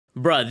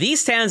Bruh,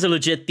 these hands are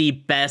legit the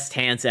best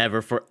hands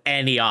ever for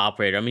any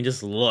operator. I mean,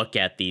 just look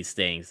at these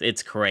things.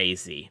 It's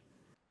crazy.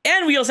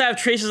 And we also have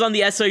tracers on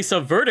the SOA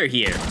Subverter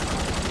here,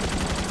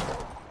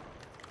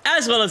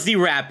 as well as the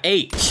Wrap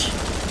H,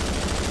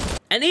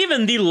 and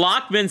even the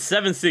Lockman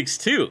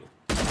 762.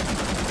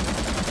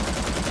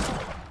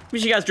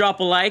 Make sure you guys drop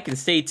a like and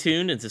stay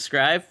tuned and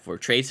subscribe for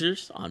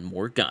tracers on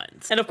more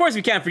guns. And of course,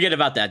 we can't forget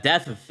about that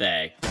death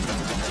effect.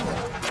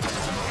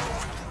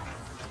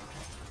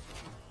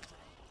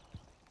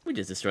 We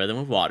just destroy them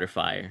with water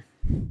fire.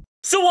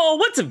 So,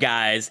 what's up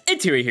guys?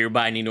 It's Terry here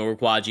by Nino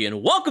Quadji,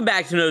 and welcome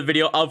back to another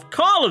video of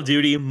Call of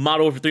Duty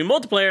Modern Warfare 3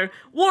 Multiplayer,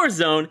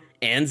 Warzone,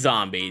 and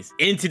Zombies.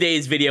 In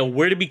today's video,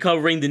 we're to be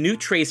covering the new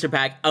tracer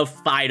pack of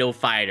PHYTO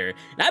Fighter.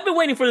 And I've been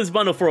waiting for this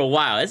bundle for a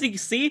while. As you can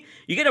see,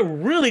 you get a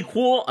really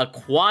cool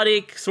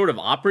aquatic sort of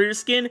operator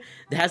skin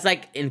that has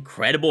like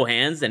incredible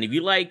hands. And if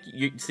you like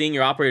seeing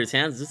your operator's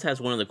hands, this has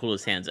one of the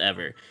coolest hands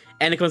ever.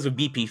 And it comes with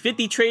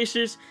BP-50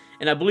 tracers,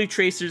 and I believe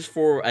tracers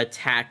for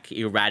attack,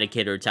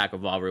 eradicator, attack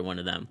revolver, one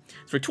of them.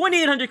 So for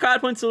 2,800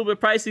 COD points, a little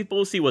bit pricey, but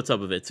we'll see what's up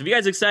with it. So if you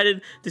guys are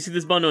excited to see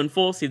this bundle in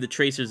full, see the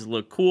tracers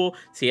look cool,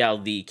 see how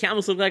the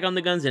camos look like on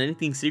the guns, and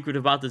anything secret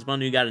about this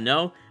bundle you gotta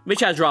know, make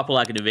sure to drop a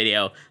like in the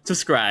video,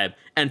 subscribe,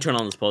 and turn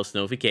on those post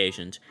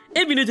notifications.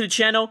 If you're new to the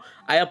channel,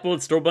 I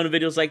upload store bundle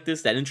videos like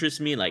this that interest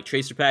me, like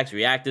tracer packs,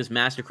 reactives,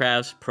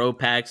 mastercrafts, pro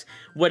packs,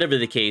 whatever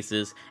the case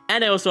is.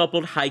 And I also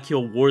upload high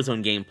kill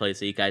Warzone gameplay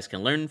so you guys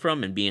can learn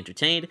from and be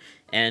entertained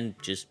and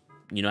just,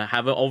 you know,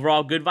 have an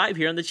overall good vibe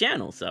here on the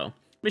channel. So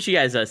make sure you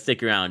guys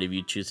stick around if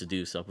you choose to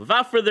do so.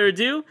 Without further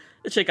ado,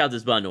 let's check out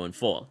this bundle in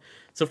full.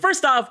 So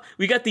first off,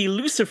 we got the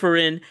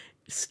Luciferin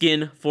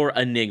skin for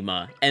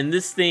Enigma, and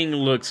this thing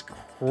looks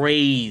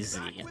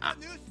crazy. I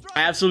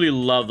absolutely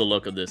love the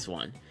look of this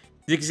one.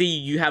 You can see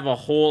you have a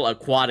whole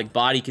aquatic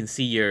body. You can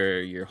see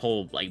your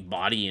whole like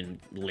body in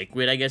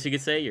liquid, I guess you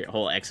could say, your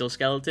whole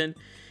exoskeleton.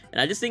 And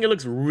I just think it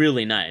looks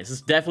really nice.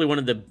 It's definitely one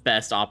of the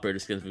best operator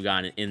skins we've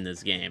gotten in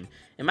this game.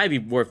 It might be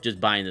worth just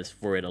buying this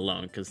for it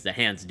alone, because the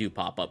hands do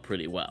pop up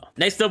pretty well.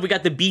 Next up, we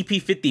got the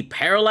BP-50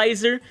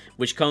 Paralyzer,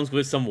 which comes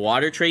with some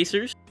water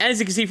tracers. And as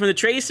you can see from the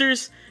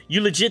tracers,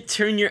 you legit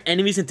turn your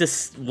enemies into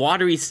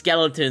watery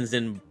skeletons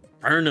and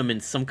burn them in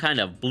some kind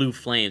of blue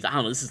flames. I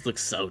don't know, this just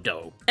looks so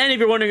dope. And if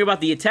you're wondering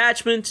about the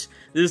attachment,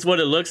 this is what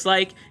it looks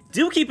like.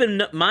 Do keep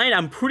in mind,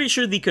 I'm pretty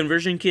sure the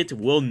conversion kit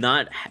will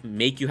not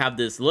make you have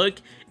this look,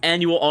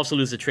 and you will also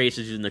lose the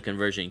tracers using the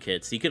conversion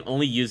kit, so you can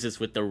only use this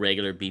with the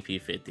regular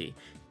BP-50.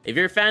 If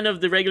you're a fan of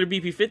the regular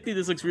BP-50,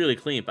 this looks really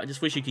clean, but I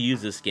just wish you could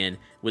use this skin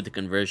with the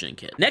conversion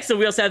kit. Next up,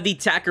 we also have the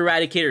TAC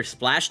Eradicator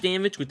splash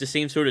damage with the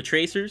same sort of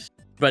tracers.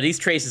 But these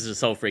tracers are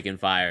so freaking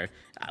fire.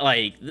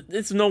 Like,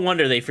 it's no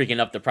wonder they freaking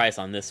upped the price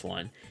on this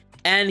one.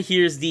 And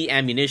here's the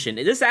ammunition.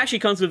 This actually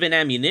comes with an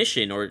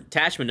ammunition or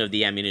attachment of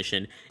the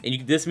ammunition,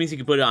 and this means you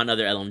can put it on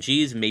other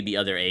LMGs, maybe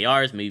other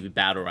ARs, maybe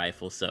battle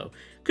rifles, so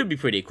could be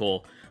pretty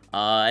cool.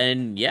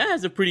 And yeah, it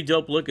has a pretty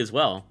dope look as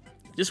well.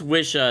 Just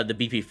wish the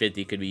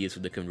BP-50 could be used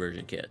with the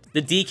conversion kit.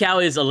 The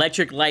decal is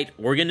Electric Light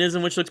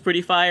Organism, which looks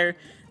pretty fire.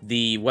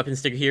 The weapon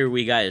sticker here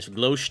we got is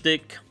Glow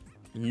Stick.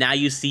 Now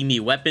You See Me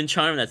Weapon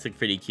Charm, that's a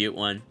pretty cute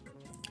one.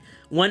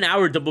 1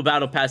 hour double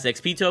battle pass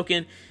XP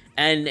token,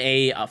 and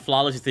a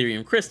flawless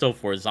Ethereum crystal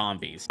for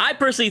zombies. I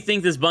personally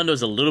think this bundle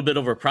is a little bit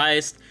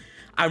overpriced.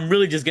 I'm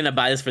really just gonna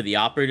buy this for the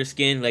operator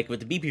skin. Like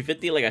with the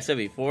BP-50, like I said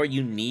before,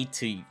 you need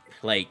to,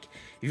 like,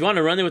 if you want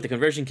to run it with the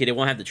conversion kit, it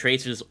won't have the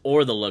tracers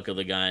or the look of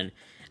the gun.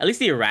 At least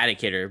the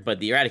Eradicator, but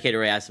the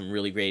Eradicator has some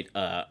really great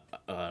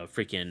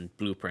freaking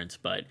blueprints.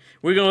 But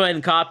we're gonna go ahead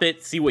and cop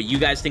it, see what you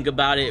guys think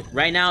about it.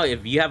 Right now,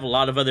 if you have a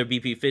lot of other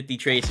BP-50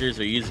 tracers,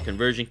 or use a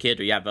conversion kit,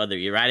 or you have other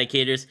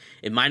Eradicators,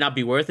 it might not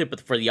be worth it. But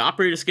for the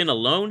operator skin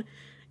alone,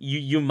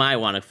 you might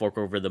want to fork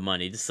over the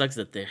money. It just sucks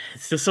that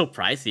it's just so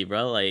pricey,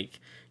 bro. Like,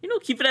 you know,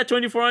 keep it at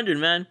 2,400,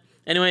 man.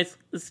 Anyways,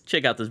 let's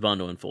check out this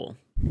bundle in full.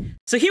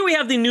 So here we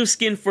have the new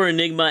skin for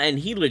Enigma, and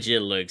he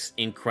legit looks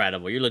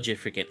incredible. You're legit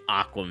freaking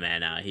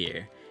Aquaman out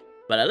here.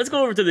 But let's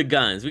go over to the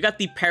guns. We got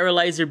the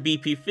Paralyzer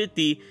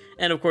BP-50,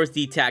 and of course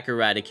the TAC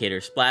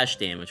Eradicator splash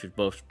damage, which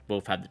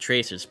both have the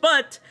tracers.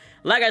 But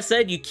like I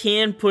said, you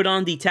can put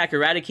on the TAC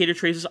Eradicator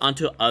tracers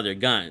onto other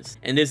guns,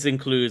 and this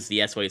includes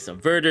the SOA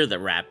Subverter, the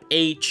Wrap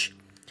H,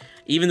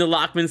 even the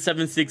Lockman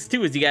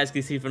 762, as you guys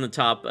can see from the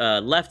top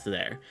left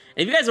there.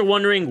 And if you guys are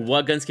wondering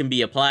what guns can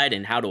be applied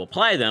and how to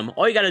apply them,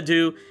 all you gotta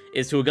do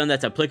is to a gun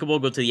that's applicable,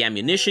 go to the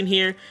ammunition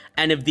here,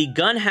 and if the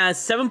gun has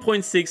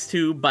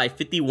 7.62 by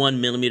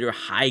 51mm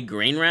high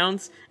grain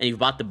rounds, and you've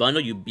bought the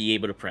bundle, you'll be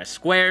able to press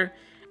square,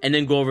 and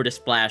then go over to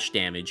splash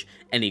damage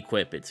and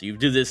equip it. So you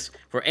do this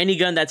for any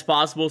gun that's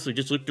possible, so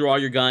just look through all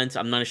your guns.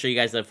 I'm not gonna show you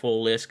guys that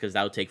full list because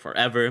that would take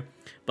forever.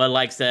 But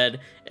like I said,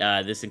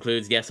 this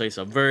includes the SOA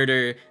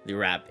Subverter, the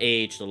Wrap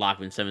H, the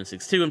Lockman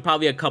 762, and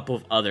probably a couple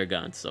of other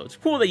guns. So it's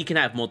cool that you can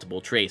have multiple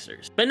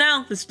tracers. But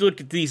now, let's look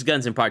at these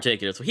guns in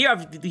particular. So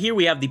here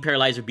we have the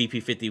Paralyzer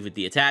BP-50 with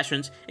the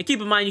attachments. And keep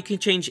in mind, you can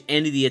change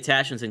any of the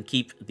attachments and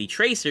keep the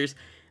tracers.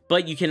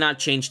 but you cannot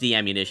change the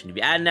ammunition. If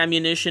you add an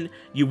ammunition,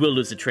 you will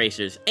lose the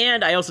tracers.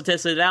 And I also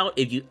tested it out.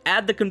 If you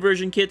add the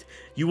conversion kit,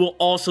 you will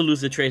also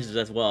lose the tracers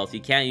as well. So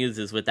you can't use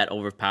this with that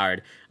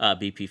overpowered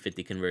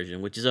BP50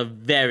 conversion, which is a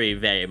very,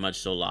 very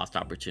much so lost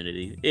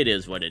opportunity. It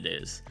is what it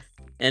is.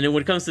 And then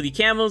when it comes to the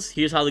camos,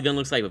 here's how the gun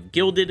looks like with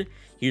Gilded.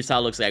 Here's how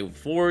it looks like with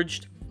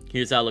Forged.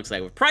 Here's how it looks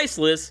like with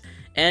Priceless.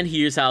 And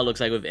here's how it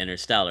looks like with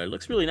Interstellar. It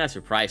looks really nice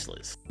with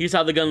Priceless. Here's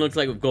how the gun looks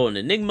like with Golden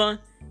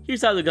Enigma.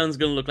 Here's how the gun's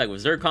gonna look like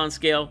with Zircon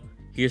Scale.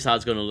 Here's how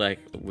it's gonna look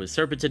with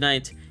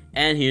Serpentinite.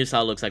 And here's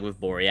how it looks like with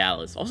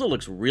Borealis. Also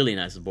looks really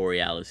nice with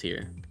Borealis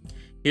here.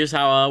 Here's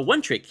how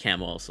One Trick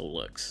Camo also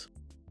looks.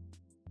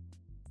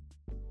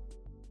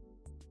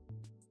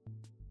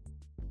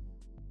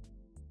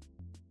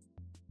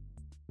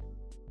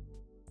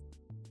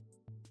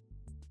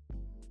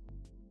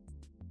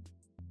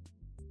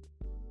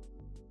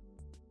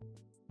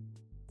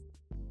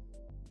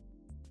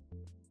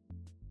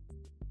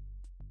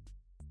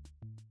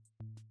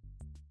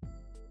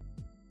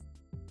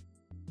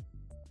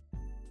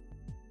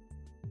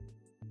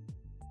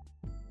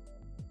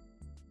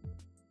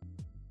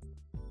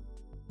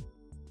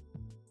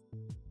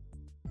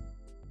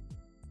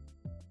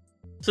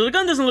 So the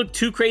gun doesn't look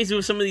too crazy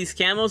with some of these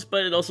camos,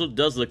 but it also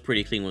does look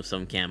pretty clean with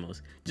some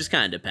camos. Just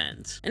kind of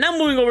depends. And now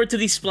moving over to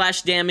the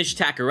Splash Damage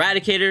Tac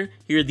Eradicator.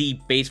 Here are the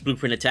base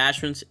blueprint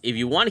attachments. If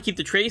you want to keep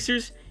the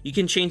tracers, you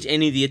can change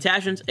any of the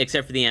attachments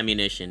except for the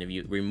ammunition. If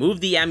you remove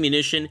the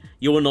ammunition,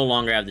 you will no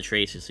longer have the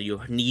tracers. So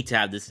you'll need to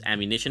have this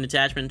ammunition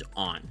attachment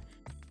on.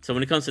 So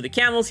when it comes to the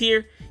camos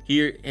here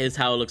is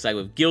how it looks like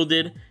with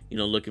Gilded. You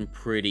know, looking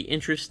pretty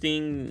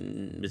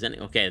interesting.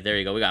 Okay, there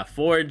you go. We got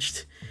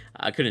Forged.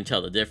 I couldn't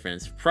tell the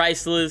difference.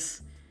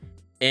 Priceless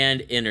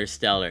and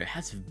Interstellar.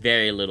 Has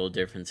very little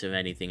difference, if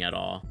anything at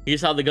all.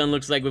 Here's how the gun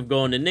looks like with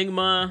Golden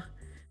Enigma,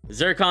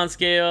 Zircon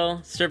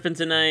Scale,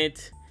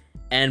 Serpentinite,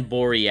 and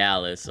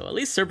Borealis. So at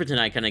least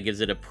Serpentinite kind of gives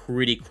it a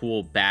pretty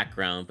cool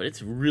background, but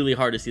it's really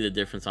hard to see the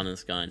difference on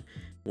this gun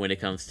when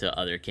it comes to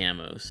other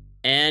camos.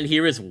 And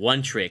here is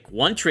One Trick.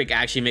 One Trick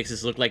actually makes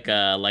this look like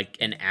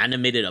an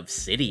animated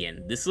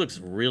obsidian. This looks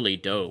really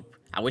dope.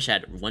 I wish I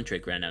had One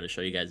Trick right now to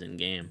show you guys in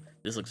game.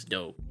 This looks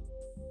dope.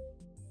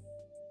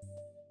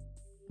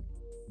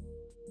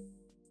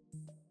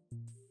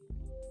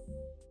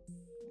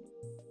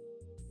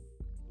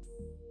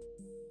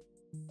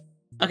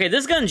 Okay,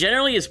 this gun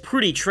generally is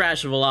pretty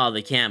trash of a lot of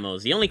the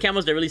camos. The only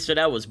camos that really stood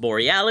out was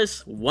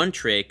Borealis, One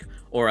Trick,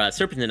 or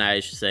Serpentinite, I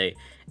should say,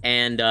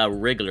 and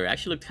Wriggler.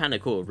 Actually looked kind of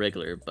cool with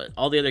Wriggler, but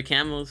all the other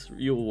camos,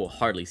 you will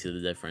hardly see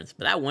the difference.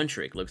 But that One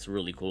Trick looks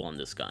really cool on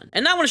this gun.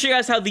 And now I want to show you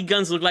guys how the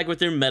guns look like with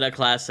their meta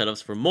class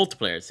setups for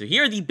multiplayer. So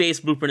here are the base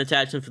blueprint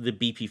attachments for the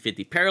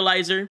BP50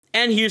 Paralyzer,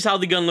 and here's how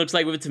the gun looks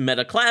like with its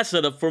meta class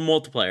setup for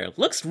multiplayer.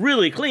 Looks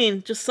really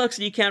clean, just sucks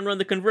that you can't run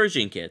the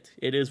conversion kit.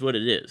 It is what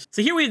it is.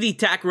 So here we have the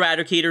Tac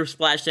Eradicator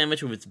Splash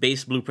Damage with its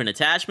base blueprint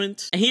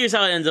attachment, and here's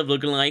how it ends up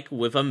looking like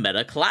with a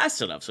meta class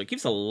setup. So it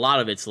keeps a lot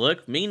of its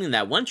look, meaning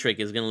that One Trick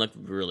is going to look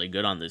really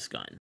good on this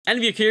gun. And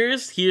if you're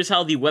curious, here's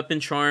how the weapon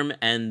charm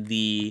and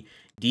the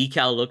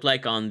decal look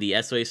like on the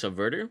SOA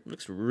Subverter.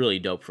 Looks really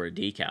dope for a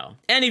decal.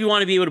 And if you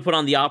want to be able to put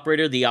on the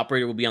operator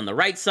will be on the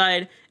right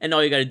side, and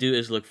all you got to do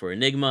is look for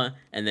Enigma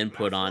and then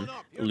put on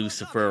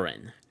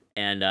Luciferin.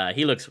 And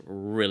he looks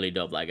really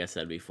dope, like I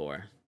said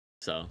before.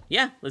 So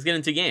yeah, let's get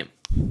into game.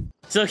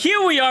 So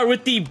here we are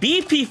with the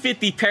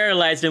BP50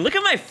 Paralyzer. Look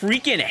at my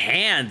freaking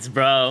hands,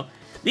 bro.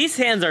 These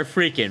hands are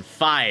freaking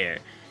fire.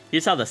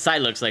 Here's how the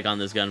sight looks like on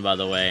this gun, by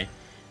the way.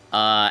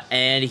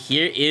 And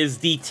here is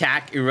the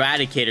Tac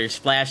Eradicator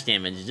Splash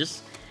Damage.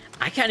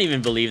 I can't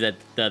even believe that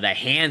the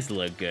hands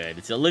look good.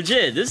 It's a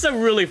legit. This is a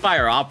really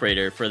fire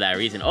operator for that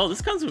reason. Oh,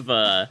 this comes with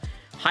a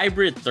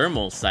hybrid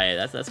thermal sight.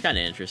 That's kind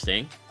of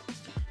interesting.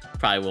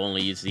 Probably will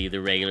only use the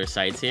regular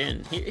sights here.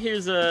 And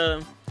here's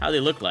how they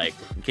look like,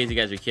 in case you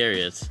guys are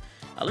curious.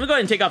 Let me go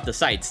ahead and take off the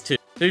sights, too.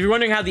 So if you're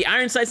wondering how the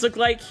iron sights look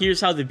like, here's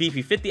how the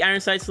BP50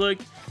 iron sights look.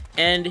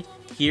 And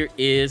here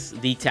is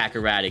the Tac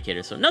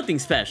Eradicator. So nothing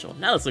special.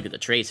 Now let's look at the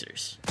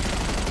tracers.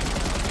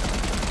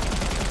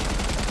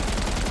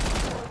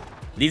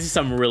 These are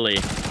some really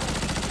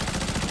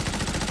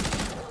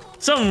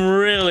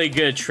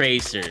good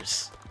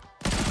tracers.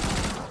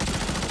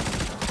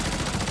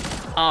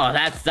 Oh,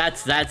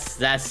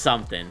 that's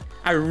something.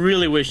 I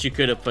really wish you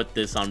could have put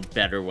this on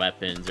better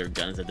weapons or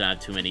guns that don't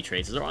have too many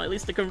tracers, or at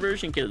least the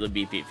conversion kit of the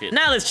BP50.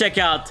 Now let's check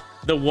out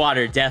the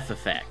water death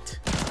effect.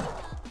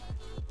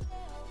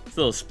 It's a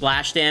little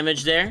splash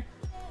damage there.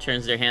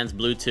 Turns their hands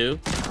blue too.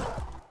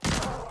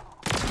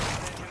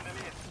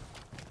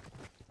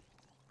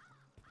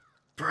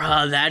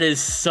 Bruh, that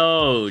is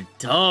so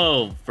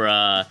dope,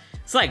 bruh.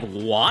 It's like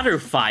water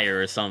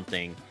fire or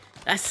something.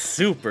 That's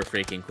super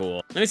freaking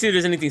cool. Let me see if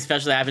there's anything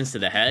special that happens to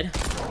the head.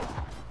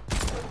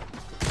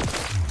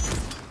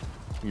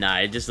 Nah,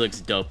 it just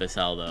looks dope as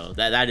hell, though.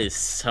 That is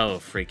so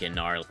freaking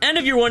gnarly. And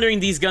if you're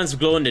wondering, these guns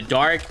glow in the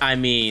dark, I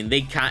mean,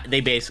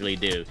 they basically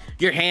do.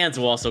 Your hands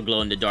will also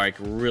glow in the dark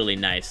really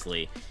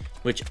nicely.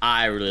 which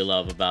I really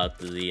love about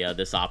the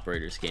this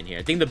operator skin here.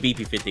 I think the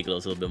BP50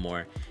 glows a little bit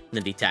more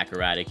than the attack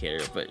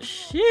eradicator, but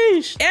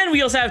sheesh. And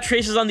we also have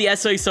traces on the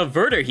SOE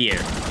subverter here,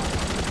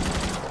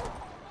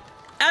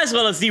 as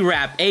well as the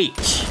Wrap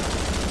H,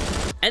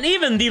 and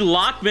even the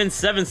Lockman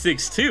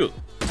 762.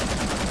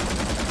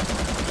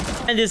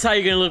 And this is how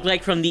you're gonna look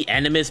like from the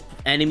enemy's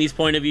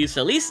point of view.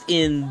 So at least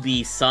in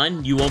the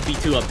sun, you won't be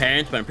too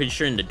apparent, but I'm pretty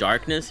sure in the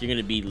darkness, you're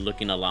gonna be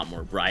looking a lot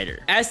more brighter.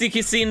 As you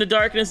can see in the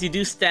darkness, you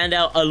do stand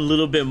out a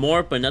little bit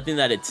more, but nothing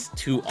that it's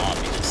too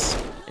obvious.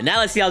 And now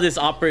let's see how this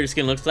operator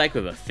skin looks like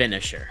with a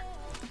finisher.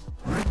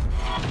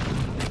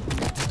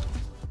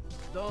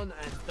 Done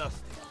and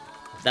dusted.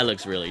 That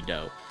looks really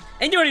dope.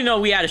 And you already know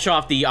we had to show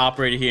off the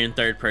operator here in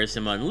third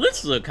person mode.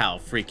 Let's look how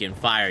freaking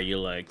fire you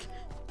look.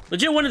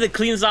 Legit one of the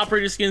cleanest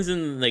operator skins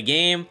in the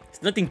game.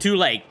 It's nothing too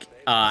like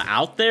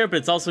out there, but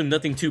it's also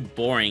nothing too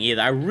boring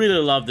either. I really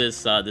love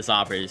this this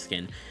operator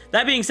skin.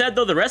 That being said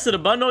though, the rest of the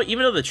bundle,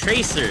 even though the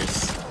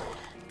tracers,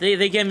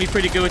 they can be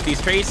pretty good with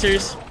these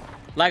tracers.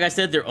 Like I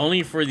said, they're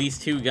only for these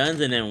two guns,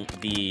 and then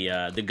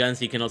the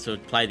guns you can also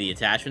apply the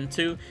attachment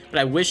to. But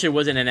I wish it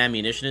wasn't an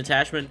ammunition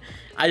attachment.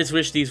 I just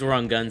wish these were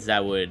on guns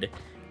that would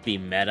be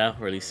meta,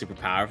 or at least super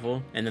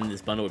powerful, and then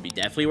this bundle would be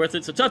definitely worth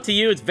it. So it's up to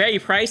you. It's very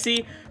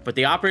pricey, but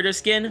the operator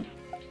skin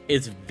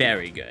is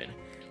very good.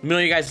 Let me know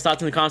your guys'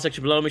 thoughts in the comment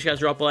section below. Make sure you guys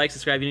drop a like,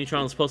 subscribe if you're new to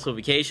channel, post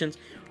notifications.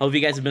 Hope you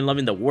guys have been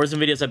loving the Warzone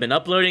videos I've been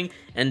uploading,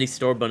 and the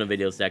store bundle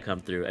videos that come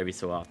through every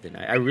so often.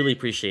 I really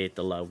appreciate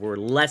the love. We're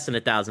less than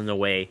 1,000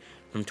 away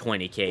from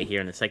 20K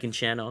here on the second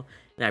channel,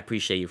 and I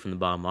appreciate you from the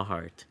bottom of my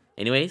heart.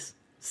 Anyways,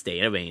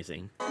 stay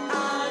amazing.